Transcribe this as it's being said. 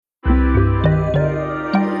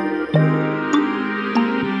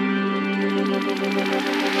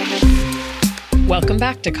Welcome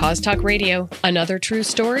back to Cause Talk Radio, another true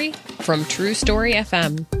story from True Story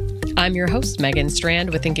FM. I'm your host, Megan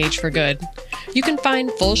Strand with Engage for Good. You can find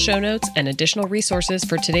full show notes and additional resources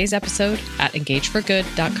for today's episode at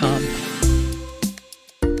engageforgood.com.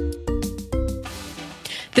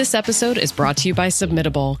 This episode is brought to you by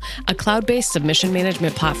Submittable, a cloud-based submission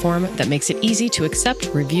management platform that makes it easy to accept,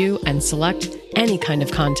 review, and select any kind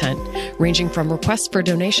of content, ranging from requests for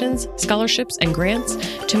donations, scholarships, and grants,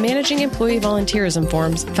 to managing employee volunteerism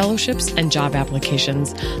forms, fellowships, and job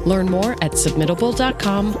applications. Learn more at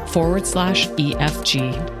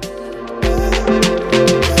submittable.com/EFG.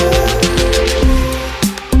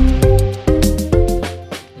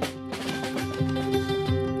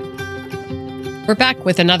 We're back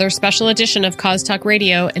with another special edition of Cause Talk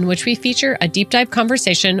Radio, in which we feature a deep dive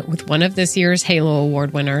conversation with one of this year's Halo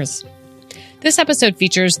Award winners. This episode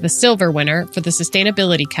features the silver winner for the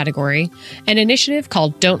sustainability category, an initiative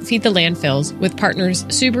called Don't Feed the Landfills with partners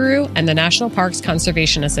Subaru and the National Parks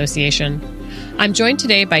Conservation Association. I'm joined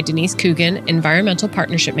today by Denise Coogan, Environmental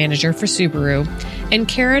Partnership Manager for Subaru, and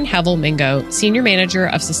Karen Hevel-Mingo, Senior Manager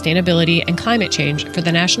of Sustainability and Climate Change for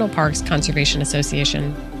the National Parks Conservation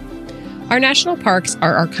Association. Our national parks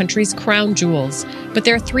are our country's crown jewels, but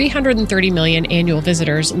their 330 million annual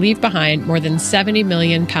visitors leave behind more than 70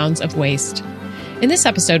 million pounds of waste. In this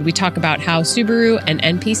episode, we talk about how Subaru and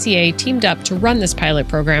NPCA teamed up to run this pilot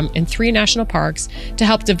program in 3 national parks to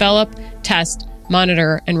help develop, test,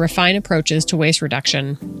 monitor, and refine approaches to waste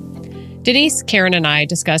reduction. Denise, Karen, and I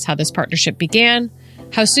discuss how this partnership began,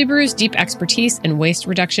 how Subaru's deep expertise in waste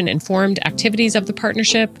reduction informed activities of the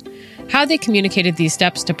partnership, how they communicated these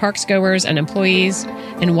steps to parks goers and employees,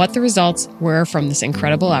 and what the results were from this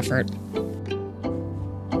incredible effort.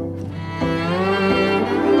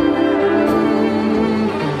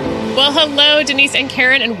 Well, hello, Denise and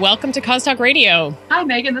Karen, and welcome to Cause Talk Radio. Hi,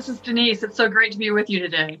 Megan. This is Denise. It's so great to be with you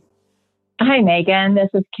today. Hi, Megan. This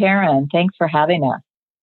is Karen. Thanks for having us.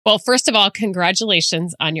 Well, first of all,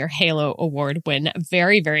 congratulations on your Halo Award win.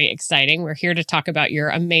 Very, very exciting. We're here to talk about your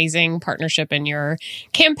amazing partnership and your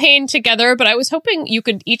campaign together, but I was hoping you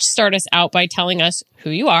could each start us out by telling us who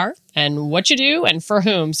you are and what you do and for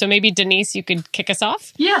whom. So maybe, Denise, you could kick us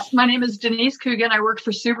off? Yes, my name is Denise Coogan. I work for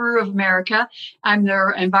Subaru of America. I'm their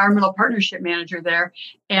Environmental Partnership Manager there,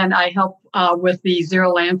 and I help with the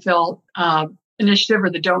Zero Landfill Initiative, or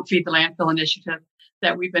the Don't Feed the Landfill Initiative,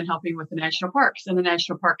 that we've been helping with the national parks and the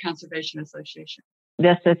National Park Conservation Association.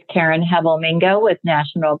 This is Karen Hevel-Mingo with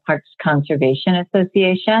National Parks Conservation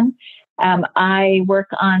Association. I work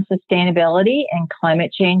on sustainability and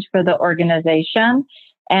climate change for the organization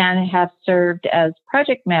and have served as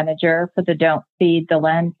project manager for the Don't Feed the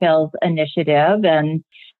Landfills initiative, and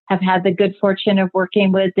have had the good fortune of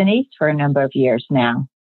working with Denise for a number of years now.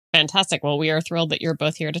 Fantastic. Well, we are thrilled that you're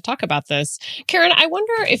both here to talk about this. Karen, I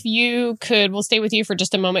wonder if you could, we'll stay with you for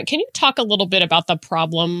just a moment. Can you talk a little bit about the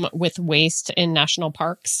problem with waste in national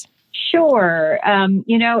parks? Sure.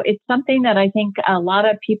 It's something that I think a lot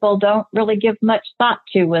of people don't really give much thought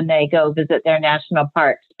to when they go visit their national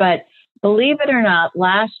parks. But believe it or not,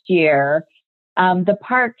 last year, the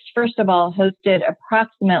parks, first of all, hosted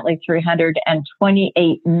approximately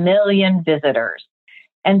 328 million visitors.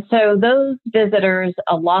 And so those visitors,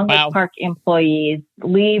 along with park employees,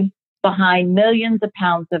 leave behind millions of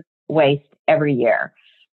pounds of waste every year.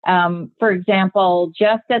 For example,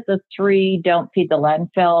 just at the 3 Don't Feed the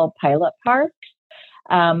Landfill pilot parks,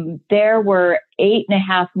 there were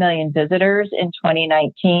 8.5 million visitors in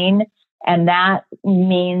 2019, and that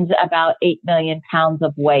means about 8 million pounds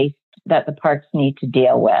of waste that the parks need to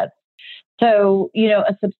deal with. So,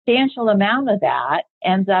 a substantial amount of that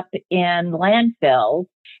ends up in landfills,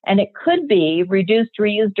 and it could be reduced,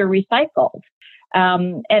 reused, or recycled.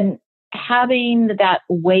 And having that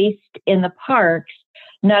waste in the parks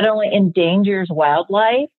not only endangers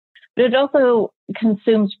wildlife, but it also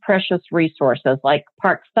consumes precious resources like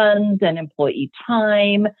park funds and employee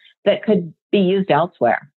time that could be used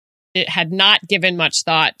elsewhere. It had not given much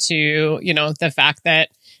thought to, the fact that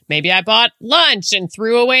maybe I bought lunch and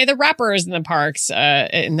threw away the wrappers in the parks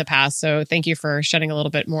in the past. So thank you for shedding a little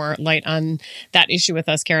bit more light on that issue with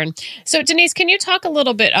us, Karen. So Denise, can you talk a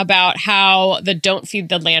little bit about how the Don't Feed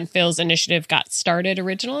the Landfills initiative got started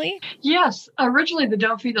originally? Yes. Originally, the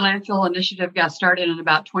Don't Feed the Landfill initiative got started in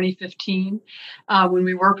about 2015 when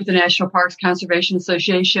we worked with the National Parks Conservation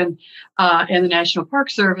Association and the National Park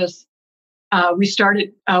Service. We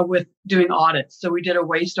started with doing audits. So we did a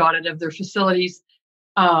waste audit of their facilities,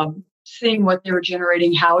 seeing what they were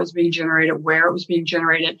generating, how it was being generated, where it was being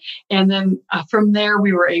generated. And then from there,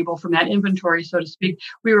 we were able, from that inventory, so to speak,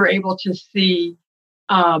 we were able to see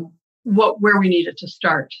where we needed to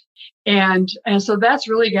start. And so that's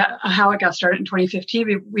really how it got started in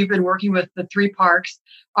 2015. We've been working with the 3 parks.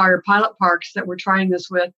 Our pilot parks that we're trying this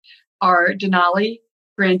with are Denali,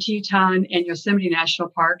 Grand Teton, and Yosemite National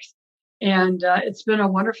Parks. And it's been a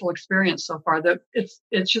wonderful experience so far.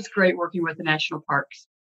 It's just great working with the national parks.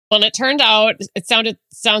 Well, and it turned out,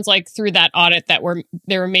 sounds like through that audit that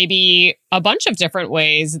there were maybe a bunch of different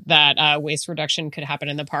ways that waste reduction could happen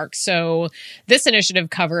in the park. So this initiative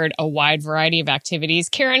covered a wide variety of activities.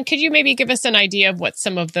 Karen, could you maybe give us an idea of what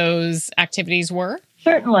some of those activities were?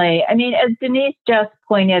 Certainly. I mean, as Denise just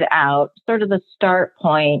pointed out, sort of the start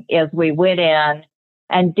point is we went in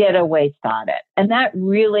and did a waste audit. And that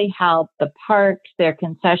really helped the parks, their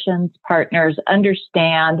concessions partners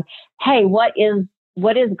understand, hey, what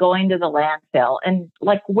is going to the landfill and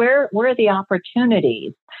like where are the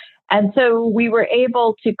opportunities? And so we were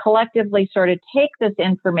able to collectively sort of take this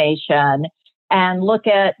information and look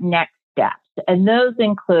at next steps. And those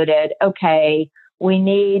included, okay, we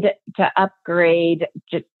need to upgrade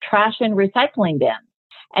trash and recycling bins.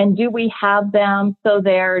 And do we have them so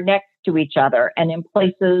they're next to each other and in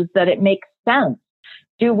places that it makes sense?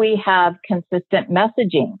 Do we have consistent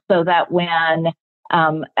messaging so that when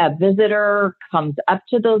a visitor comes up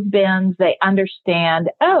to those bins, they understand,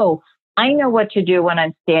 oh, I know what to do when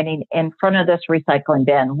I'm standing in front of this recycling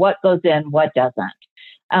bin, what goes in, what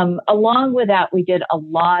doesn't. Along with that, we did a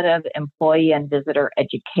lot of employee and visitor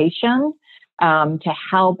education to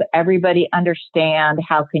help everybody understand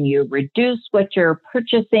how can you reduce what you're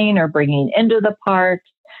purchasing or bringing into the parks,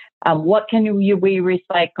 what can we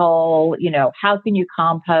recycle, how can you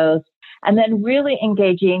compost? And then really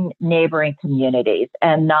engaging neighboring communities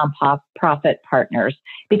and nonprofit partners,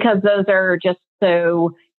 because those are just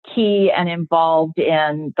so key and involved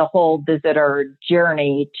in the whole visitor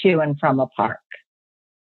journey to and from a park.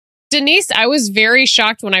 Denise, I was very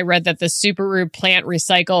shocked when I read that the Subaru plant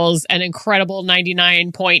recycles an incredible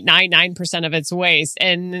 99.99% of its waste.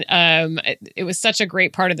 And it was such a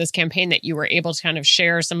great part of this campaign that you were able to kind of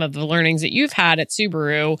share some of the learnings that you've had at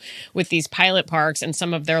Subaru with these pilot parks and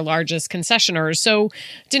some of their largest concessioners. So,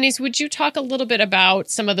 Denise, would you talk a little bit about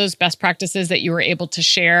some of those best practices that you were able to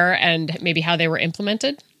share and maybe how they were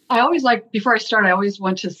implemented? Before I start, I always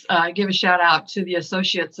want to give a shout out to the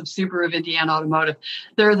associates of Subaru of Indiana Automotive.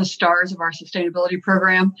 They're the stars of our sustainability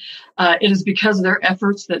program. It is because of their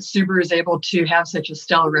efforts that Subaru is able to have such a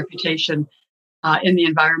stellar reputation in the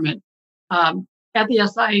environment. At the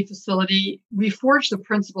SIA facility, we forge the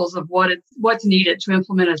principles of what's needed to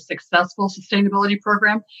implement a successful sustainability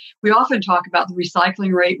program. We often talk about the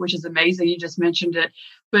recycling rate, which is amazing. You just mentioned it.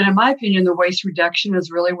 But in my opinion, the waste reduction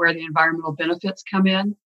is really where the environmental benefits come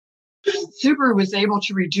in. Subaru was able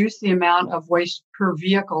to reduce the amount of waste per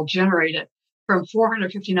vehicle generated from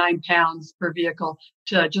 459 pounds per vehicle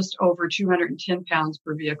to just over 210 pounds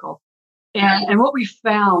per vehicle. And what we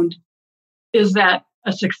found is that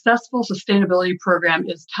a successful sustainability program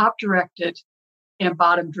is top directed and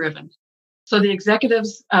bottom driven. So the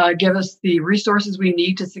executives give us the resources we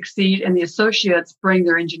need to succeed, and the associates bring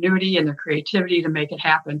their ingenuity and their creativity to make it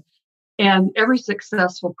happen. And every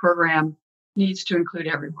successful program needs to include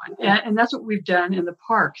everyone. And that's what we've done in the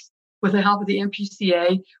parks. With the help of the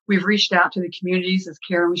MPCA, we've reached out to the communities, as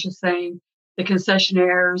Karen was just saying, the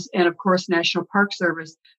concessionaires, and of course, National Park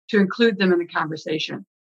Service, to include them in the conversation.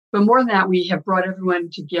 But more than that, we have brought everyone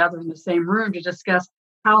together in the same room to discuss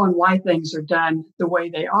how and why things are done the way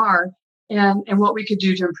they are, and what we could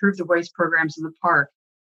do to improve the waste programs in the park.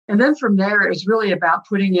 And then from there, it was really about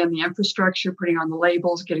putting in the infrastructure, putting on the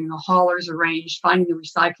labels, getting the haulers arranged, finding the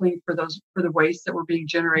recycling for the waste that were being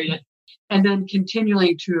generated, and then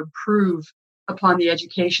continuing to improve upon the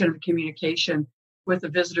education and the communication with the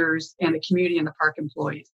visitors and the community and the park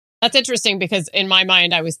employees. That's interesting because in my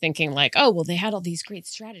mind, I was thinking like, oh, well, they had all these great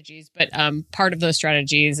strategies. But part of those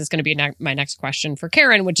strategies is going to be my next question for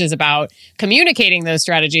Karen, which is about communicating those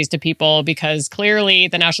strategies to people, because clearly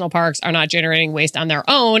the national parks are not generating waste on their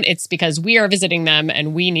own. It's because we are visiting them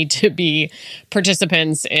and we need to be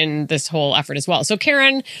participants in this whole effort as well. So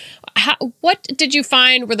Karen, what did you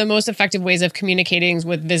find were the most effective ways of communicating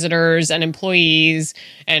with visitors and employees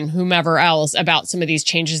and whomever else about some of these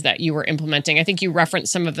changes that you were implementing? I think you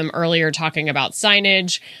referenced some of them earlier talking about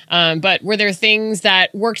signage, but were there things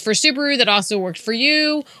that worked for Subaru that also worked for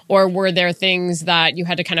you, or were there things that you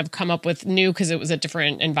had to kind of come up with new because it was a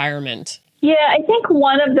different environment? Yeah, I think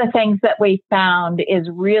one of the things that we found is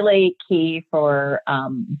really key for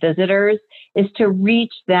visitors is to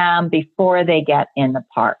reach them before they get in the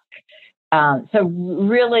park. So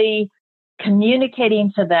really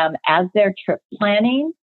communicating to them as they're trip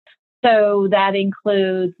planning So that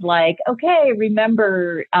includes like, okay,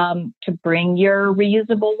 remember to bring your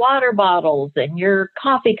reusable water bottles and your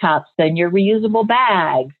coffee cups and your reusable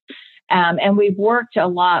bags. And we've worked a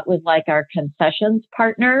lot with like our concessions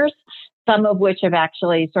partners, some of which have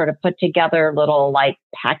actually sort of put together little like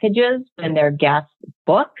packages in their guest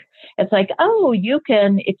book. It's like, oh, you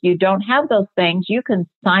can, if you don't have those things, you can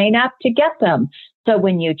sign up to get them. So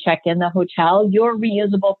when you check in the hotel, your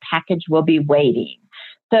reusable package will be waiting.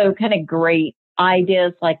 So kind of great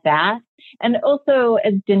ideas like that. And also,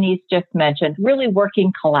 as Denise just mentioned, really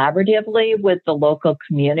working collaboratively with the local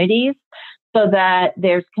communities so that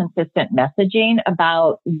there's consistent messaging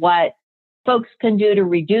about what folks can do to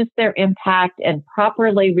reduce their impact and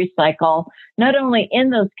properly recycle, not only in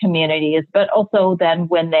those communities, but also then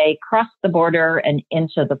when they cross the border and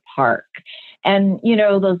into the park. And, you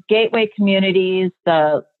know, those gateway communities,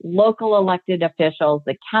 the local elected officials,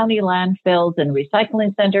 the county landfills and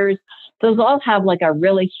recycling centers, those all have like a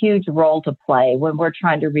really huge role to play when we're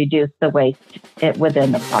trying to reduce the waste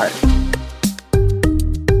within the park.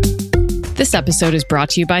 This episode is brought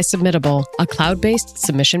to you by Submittable, a cloud-based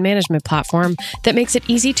submission management platform that makes it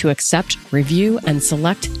easy to accept, review, and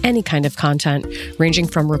select any kind of content, ranging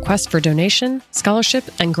from requests for donation, scholarship,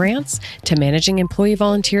 and grants to managing employee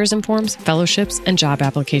volunteers and forms, fellowships, and job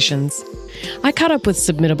applications. I caught up with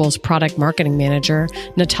Submittable's product marketing manager,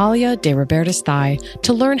 Natalia de Robertis Thai,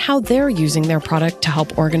 to learn how they're using their product to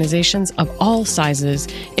help organizations of all sizes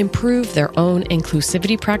improve their own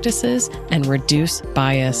inclusivity practices and reduce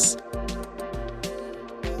bias.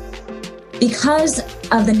 Because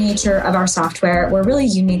of the nature of our software, we're really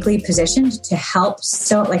uniquely positioned to help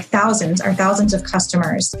thousands of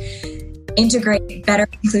customers integrate better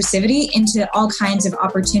inclusivity into all kinds of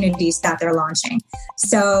opportunities that they're launching.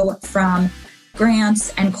 So from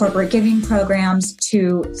grants and corporate giving programs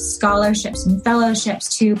to scholarships and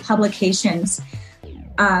fellowships to publications,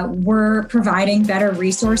 we're providing better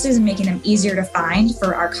resources and making them easier to find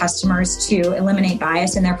for our customers to eliminate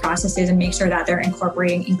bias in their processes and make sure that they're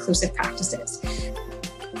incorporating inclusive practices.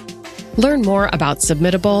 Learn more about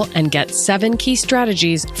Submittable and get 7 key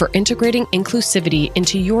strategies for integrating inclusivity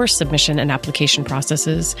into your submission and application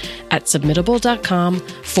processes at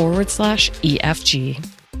submittable.com/EFG.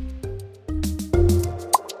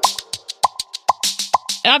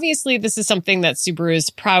 Obviously, this is something that Subaru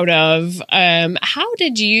is proud of. How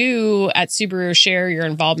did you at Subaru share your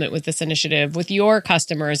involvement with this initiative with your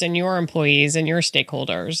customers and your employees and your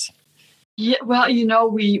stakeholders? Yeah, well, you know,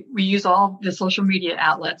 we use all the social media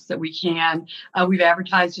outlets that we can. We've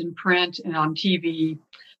advertised in print and on TV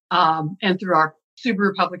and through our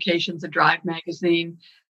Subaru publications, the Drive magazine.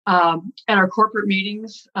 At our corporate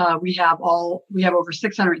meetings, we have over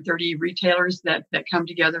 630 retailers that come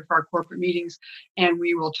together for our corporate meetings, and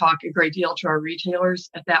we will talk a great deal to our retailers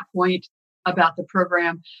at that point about the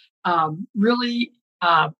program. I'll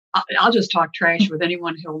just talk trash with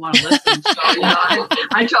anyone who'll want to listen. So, you know,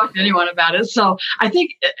 I talk to anyone about it. So I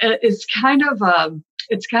think it's kind of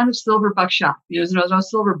silver buckshot. There's no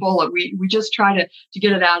silver bullet. We just try to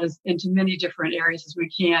get it out into many different areas as we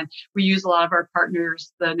can. We use a lot of our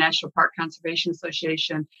partners, the National Park Conservation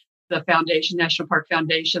Association, the Foundation, National Park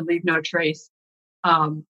Foundation, Leave No Trace.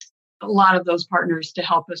 A lot of those partners to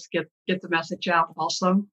help us get the message out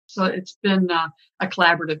also. So it's been a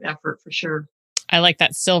collaborative effort for sure. I like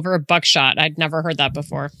that silver buckshot. I'd never heard that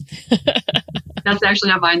before. That's actually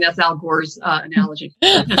not mine. That's Al Gore's analogy.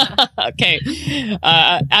 Okay.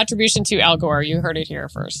 Attribution to Al Gore. You heard it here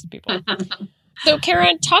first, people. So,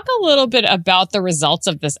 Karen, talk a little bit about the results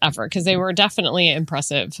of this effort, because they were definitely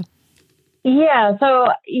impressive. Yeah. So,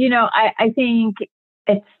 you know, I think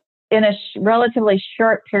it's in a relatively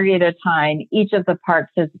short period of time, each of the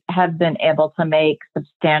parks have been able to make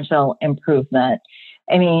substantial improvement.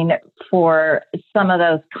 I mean, for some of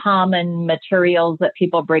those common materials that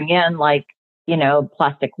people bring in, like, you know,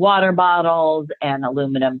 plastic water bottles and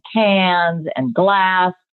aluminum cans and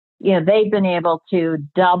glass, you know, they've been able to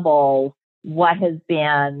double what has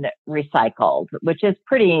been recycled, which is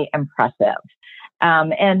pretty impressive.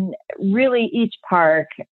 And really each park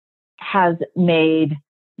has made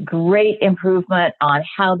great improvement on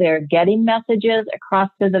how they're getting messages across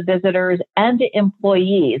to the visitors and to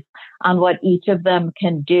employees on what each of them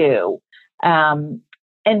can do. And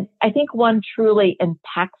I think one truly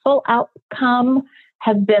impactful outcome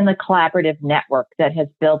has been the collaborative network that has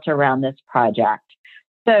built around this project.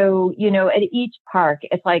 So, you know, at each park,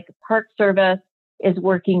 it's like Park Service is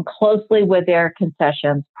working closely with their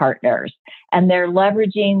concessions partners, and they're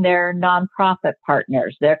leveraging their nonprofit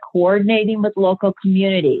partners. They're coordinating with local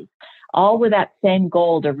communities. all with that same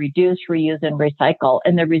goal to reduce, reuse, and recycle.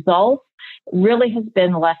 And the result really has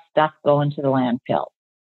been less stuff going to the landfill.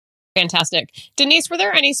 Fantastic. Denise, were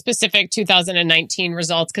there any specific 2019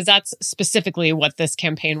 results? Because that's specifically what this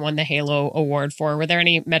campaign won the Halo Award for. Were there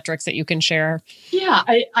any metrics that you can share? Yeah,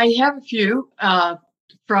 I have a few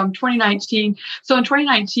from 2019. So in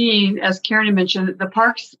 2019, as Karen had mentioned, the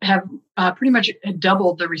parks have pretty much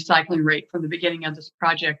doubled the recycling rate from the beginning of this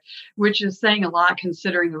project, which is saying a lot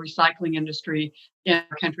considering the recycling industry in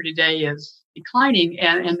our country today is declining,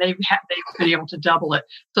 and they've been able to double it.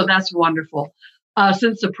 So that's wonderful.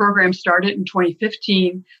 Since the program started in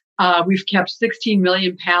 2015, we've kept 16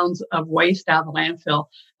 million pounds of waste out of the landfill.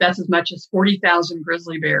 That's as much as 40,000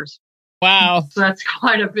 grizzly bears. Wow. So that's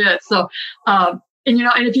quite a bit. So, and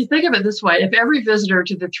if you think of it this way, if every visitor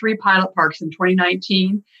to the 3 pilot parks in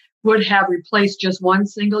 2019 would have replaced just one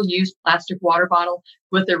single-use plastic water bottle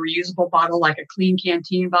with a reusable bottle like a clean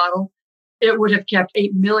canteen bottle, it would have kept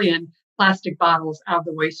 8 million plastic bottles out of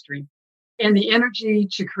the waste stream. And the energy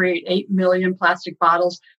to create 8 million plastic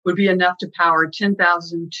bottles would be enough to power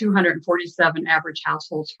 10,247 average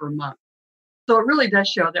households for a month. So it really does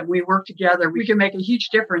show that when we work together, we can make a huge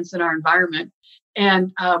difference in our environment.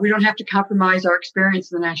 And we don't have to compromise our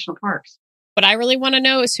experience in the national parks. What I really want to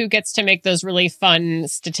know is who gets to make those really fun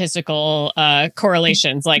statistical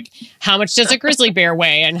correlations, like how much does a grizzly bear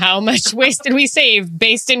weigh and how much waste did we save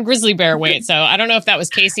based in grizzly bear weight. So I don't know if that was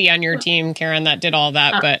Casey on your team, Karen, that did all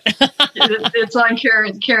that, but it's on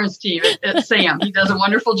Karen's team. It's Sam. He does a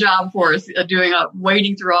wonderful job for us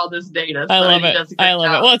wading through all this data. I love it. I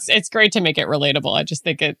love it. Well, it's great to make it relatable. I just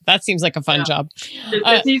think that seems like a fun job.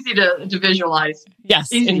 It's easy to visualize.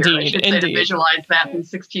 Yes, easier, indeed. To visualize that than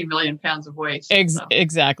 16 million pounds of waste.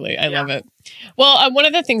 Exactly. I love it. Well, one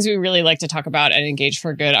of the things we really like to talk about at Engage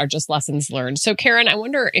for Good are just lessons learned. So, Karen, I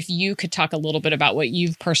wonder if you could talk a little bit about what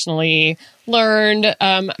you've personally learned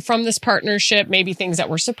from this partnership, maybe things that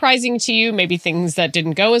were surprising to you, maybe things that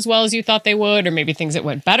didn't go as well as you thought they would, or maybe things that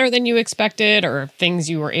went better than you expected, or things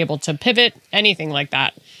you were able to pivot, anything like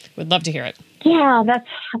that. Would love to hear it. Yeah,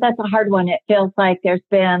 that's a hard one. It feels like there's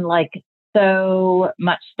been so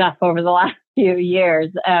much stuff over the last few years.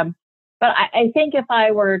 But I think if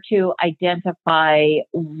I were to identify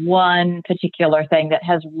one particular thing that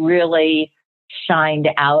has really shined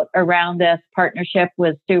out around this partnership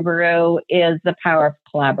with Subaru is the power of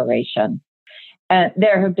collaboration.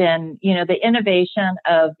 There have been, the innovation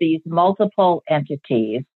of these multiple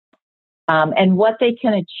entities and what they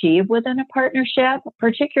can achieve within a partnership,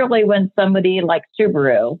 particularly when somebody like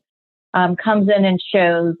Subaru comes in and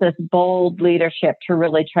shows this bold leadership to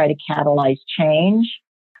really try to catalyze change.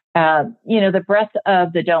 The breadth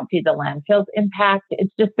of the Don't Feed the Landfills impact,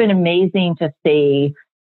 it's just been amazing to see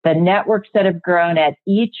the networks that have grown at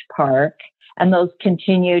each park, and those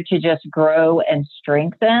continue to just grow and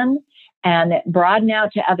strengthen and broaden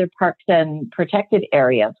out to other parks and protected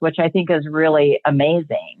areas, which I think is really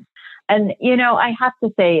amazing. And, I have to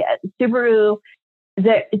say, Subaru,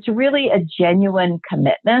 it's really a genuine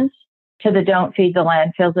commitment to the Don't Feed the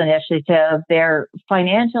Landfills initiative. Their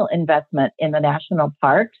financial investment in the national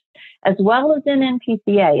parks, as well as in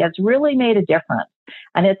NPCA, has really made a difference.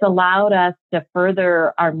 And it's allowed us to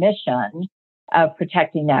further our mission of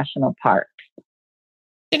protecting national parks.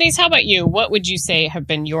 Denise, how about you? What would you say have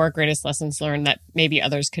been your greatest lessons learned that maybe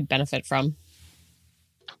others could benefit from?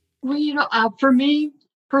 Well, for me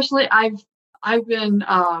personally, I've been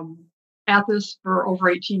at this for over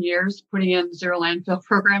 18 years, putting in zero landfill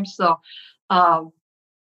programs. So I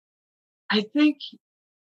think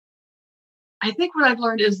what I've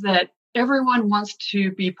learned is that everyone wants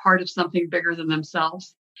to be part of something bigger than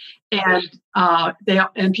themselves, and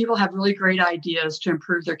people have really great ideas to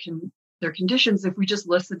improve their conditions if we just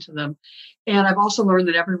listen to them. And I've also learned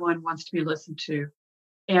that everyone wants to be listened to,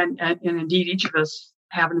 and indeed each of us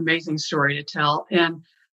have an amazing story to tell. And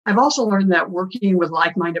I've also learned that working with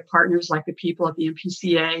like-minded partners like the people at the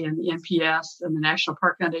NPCA and the NPS and the National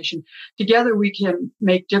Park Foundation, together we can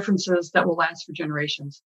make differences that will last for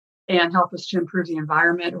generations and help us to improve the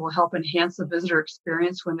environment. It will help enhance the visitor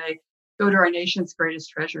experience when they go to our nation's greatest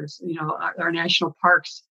treasures. Our national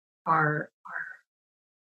parks are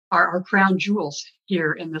our crown jewels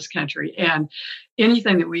here in this country, and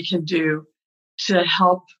anything that we can do to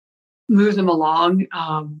help move them along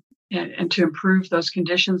and to improve those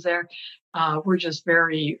conditions there, we're just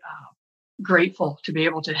very grateful to be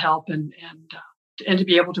able to help and to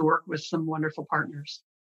be able to work with some wonderful partners.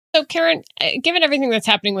 So, Karen, given everything that's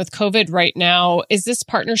happening with COVID right now, is this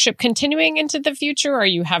partnership continuing into the future? Are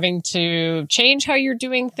you having to change how you're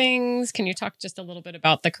doing things? Can you talk just a little bit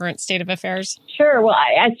about the current state of affairs? Sure. Well,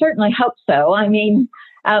 I certainly hope so. I mean,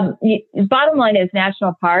 Bottom line is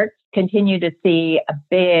national parks continue to see a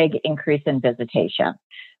big increase in visitation.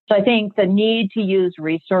 So I think the need to use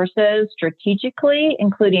resources strategically,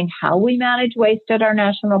 including how we manage waste at our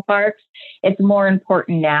national parks, it's more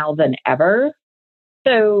important now than ever.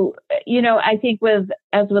 So, I think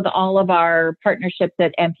as with all of our partnerships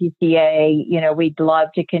at NPCA, we'd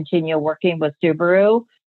love to continue working with Subaru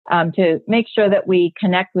to make sure that we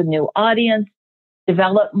connect with new audience,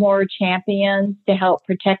 develop more champions to help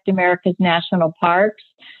protect America's national parks,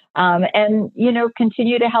 and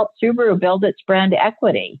continue to help Subaru build its brand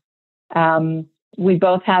equity. We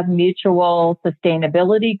both have mutual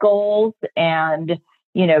sustainability goals and,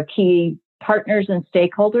 key partners and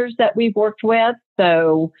stakeholders that we've worked with.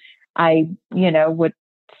 So I, would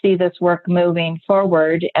see this work moving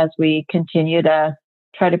forward as we continue to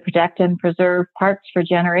try to protect and preserve parks for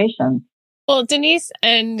generations. Well, Denise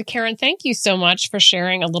and Karen, thank you so much for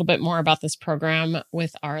sharing a little bit more about this program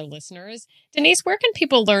with our listeners. Denise, where can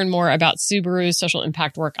people learn more about Subaru's social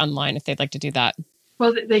impact work online if they'd like to do that?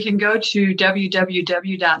 Well, they can go to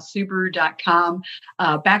www.subaru.com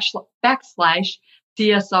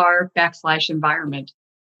 /CSR/environment.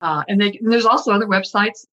 And there's also other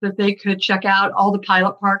websites that they could check out. All the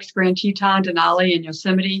pilot parks, Grand Teton, Denali, and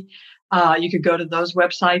Yosemite. You could go to those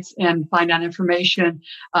websites and find out information.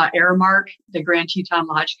 Aramark, the Grand Teton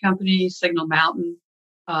Lodge Company, Signal Mountain,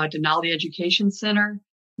 Denali Education Center,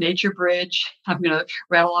 Nature Bridge. I'm going to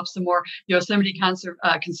rattle off some more. Yosemite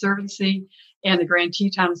Conservancy, and the Grand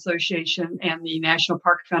Teton Association, and the National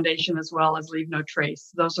Park Foundation, as well as Leave No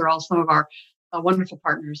Trace. Those are all some of our wonderful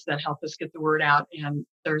partners that help us get the word out. And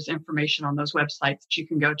there's information on those websites that you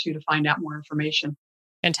can go to find out more information.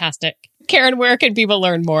 Fantastic. Karen, where can people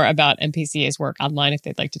learn more about NPCA's work online if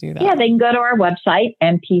they'd like to do that? Yeah, they can go to our website,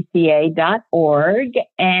 npca.org.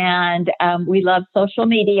 And we love social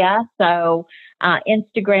media. So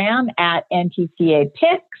Instagram at NPCA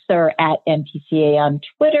Pics or at NPCA on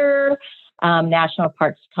Twitter. National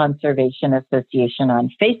Parks Conservation Association on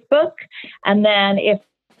Facebook. And then if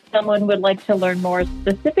someone would like to learn more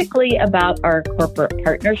specifically about our corporate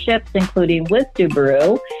partnerships, including with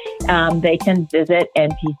Subaru, they can visit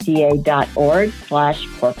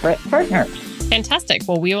npca.org/corporate partners. Fantastic.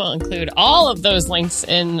 Well, we will include all of those links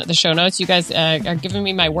in the show notes. You guys are giving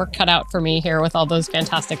me my work cut out for me here with all those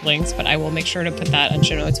fantastic links, but I will make sure to put that in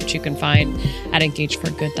show notes, which you can find at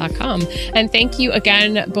engageforgood.com. And thank you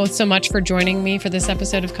again both so much for joining me for this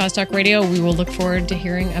episode of Cause Talk Radio. We will look forward to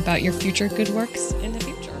hearing about your future good works in the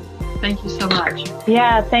future. Thank you so much.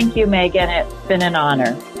 Yeah, thank you, Megan. It's been an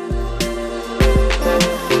honor.